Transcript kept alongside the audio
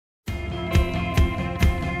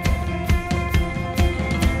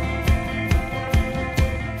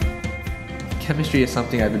Chemistry is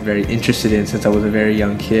something I've been very interested in since I was a very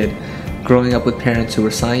young kid. Growing up with parents who were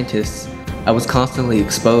scientists, I was constantly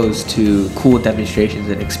exposed to cool demonstrations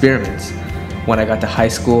and experiments. When I got to high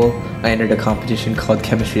school, I entered a competition called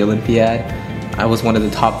Chemistry Olympiad. I was one of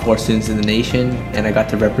the top 4 students in the nation, and I got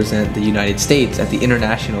to represent the United States at the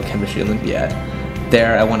International Chemistry Olympiad.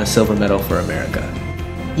 There, I won a silver medal for America.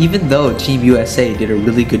 Even though Team USA did a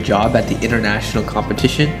really good job at the international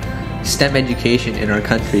competition, STEM education in our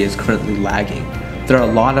country is currently lagging. There are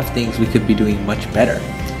a lot of things we could be doing much better.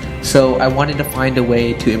 So I wanted to find a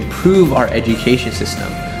way to improve our education system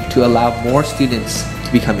to allow more students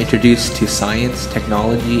to become introduced to science,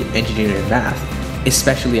 technology, engineering, and math,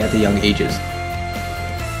 especially at the young ages.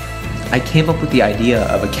 I came up with the idea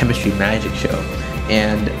of a chemistry magic show,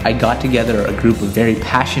 and I got together a group of very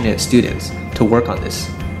passionate students to work on this.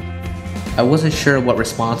 I wasn't sure what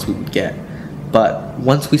response we would get, but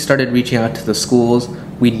once we started reaching out to the schools,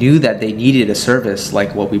 we knew that they needed a service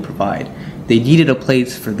like what we provide. They needed a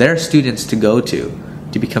place for their students to go to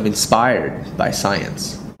become inspired by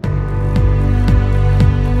science.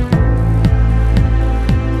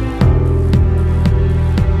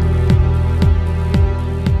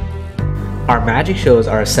 Our magic shows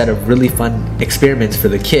are a set of really fun experiments for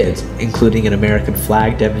the kids, including an American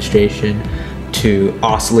flag demonstration, to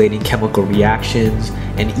oscillating chemical reactions,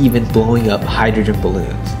 and even blowing up hydrogen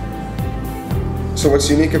balloons. So what's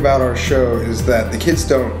unique about our show is that the kids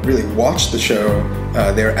don't really watch the show,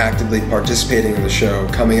 they're actively participating in the show,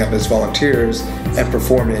 coming up as volunteers and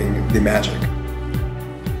performing the magic.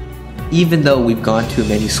 Even though we've gone to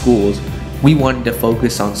many schools, we wanted to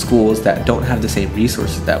focus on schools that don't have the same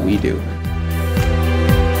resources that we do.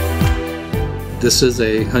 This is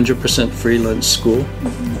a 100% free lunch school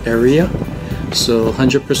area, so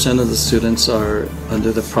 100% of the students are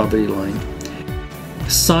under the poverty line.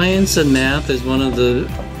 Science and math is one of the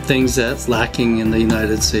things that's lacking in the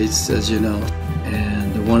United States, as you know.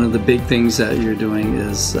 And one of the big things that you're doing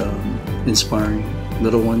is inspiring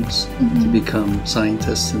little ones to become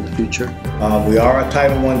scientists in the future. We are a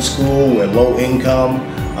Title I school, we're low income,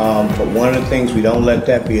 but one of the things, we don't let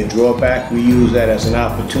that be a drawback. We use that as an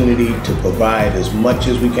opportunity to provide as much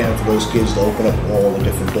as we can for those kids to open up all the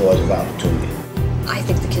different doors of opportunity. I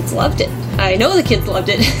think the kids loved it. I know the kids loved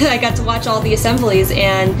it. I got to watch all the assemblies,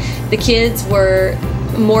 and the kids were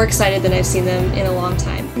more excited than I've seen them in a long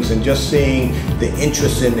time. And just seeing the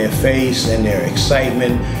interest in their face and their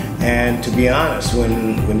excitement, and to be honest,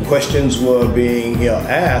 when questions were being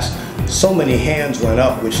asked, so many hands went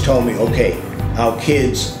up, which told me, okay, our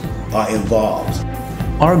kids are involved.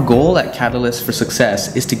 Our goal at Catalyst for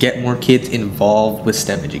Success is to get more kids involved with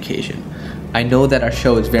STEM education. I know that our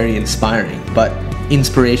show is very inspiring, but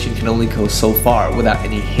inspiration can only go so far without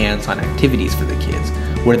any hands-on activities for the kids,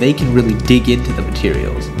 where they can really dig into the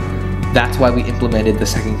materials. That's why we implemented the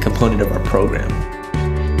second component of our program.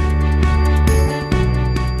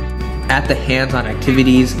 At the hands-on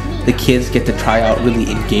activities, the kids get to try out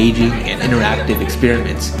really engaging and interactive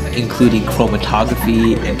experiments, including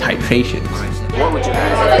chromatography and titration. What would you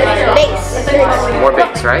guys? Base. More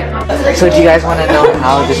base, right? So do you guys want to know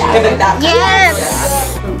how this happened?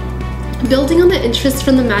 Yes! Building on the interest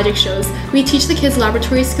from the magic shows, we teach the kids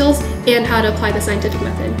laboratory skills and how to apply the scientific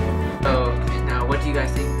method. Okay, now what do you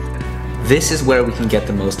guys think? This is where we can get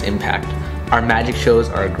the most impact. Our magic shows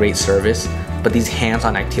are a great service, but these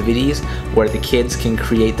hands-on activities where the kids can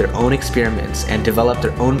create their own experiments and develop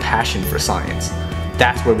their own passion for science,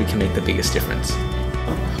 that's where we can make the biggest difference.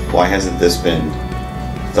 Why hasn't this been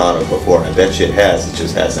thought of before? I bet you it has, it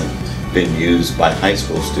just hasn't been used by high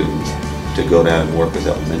school students to go down and work with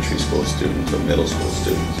elementary school students or middle school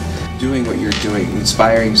students. Doing what you're doing,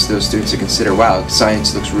 inspiring those students to consider, wow,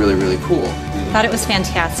 science looks really, really cool. I thought it was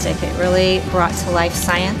fantastic. It really brought to life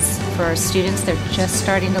science for our students. They're just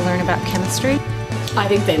starting to learn about chemistry. I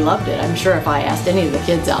think they loved it. I'm sure if I asked any of the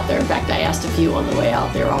kids out there, in fact I asked a few on the way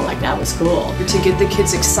out, they were all like, that was cool. To get the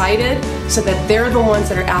kids excited so that they're the ones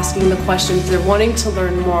that are asking the questions, they're wanting to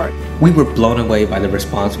learn more. We were blown away by the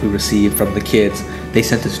response we received from the kids. They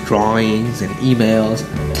sent us drawings and emails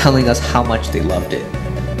telling us how much they loved it.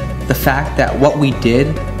 The fact that what we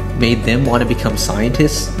did made them want to become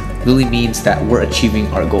scientists really means that we're achieving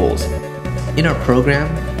our goals. In our program,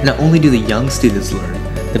 not only do the young students learn,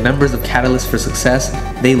 the members of Catalyst for Success,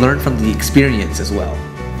 they learn from the experience as well.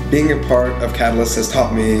 Being a part of Catalyst has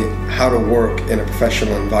taught me how to work in a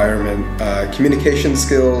professional environment, communication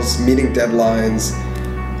skills, meeting deadlines,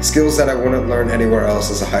 skills that I wouldn't learn anywhere else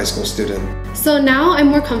as a high school student. So now I'm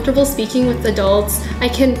more comfortable speaking with adults. I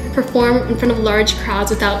can perform in front of large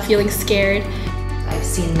crowds without feeling scared. I've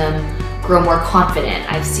seen them grow more confident.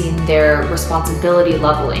 I've seen their responsibility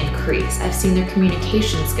level increase. I've seen their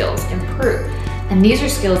communication skills improve. And these are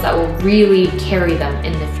skills that will really carry them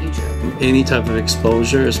in the future. Any type of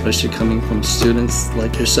exposure, especially coming from students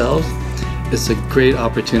like yourself, it's a great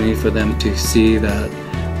opportunity for them to see that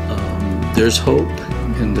there's hope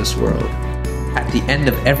in this world. At the end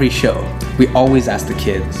of every show, we always ask the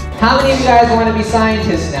kids, how many of you guys want to be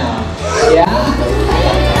scientists now? Yeah?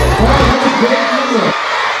 Well, that's a great number.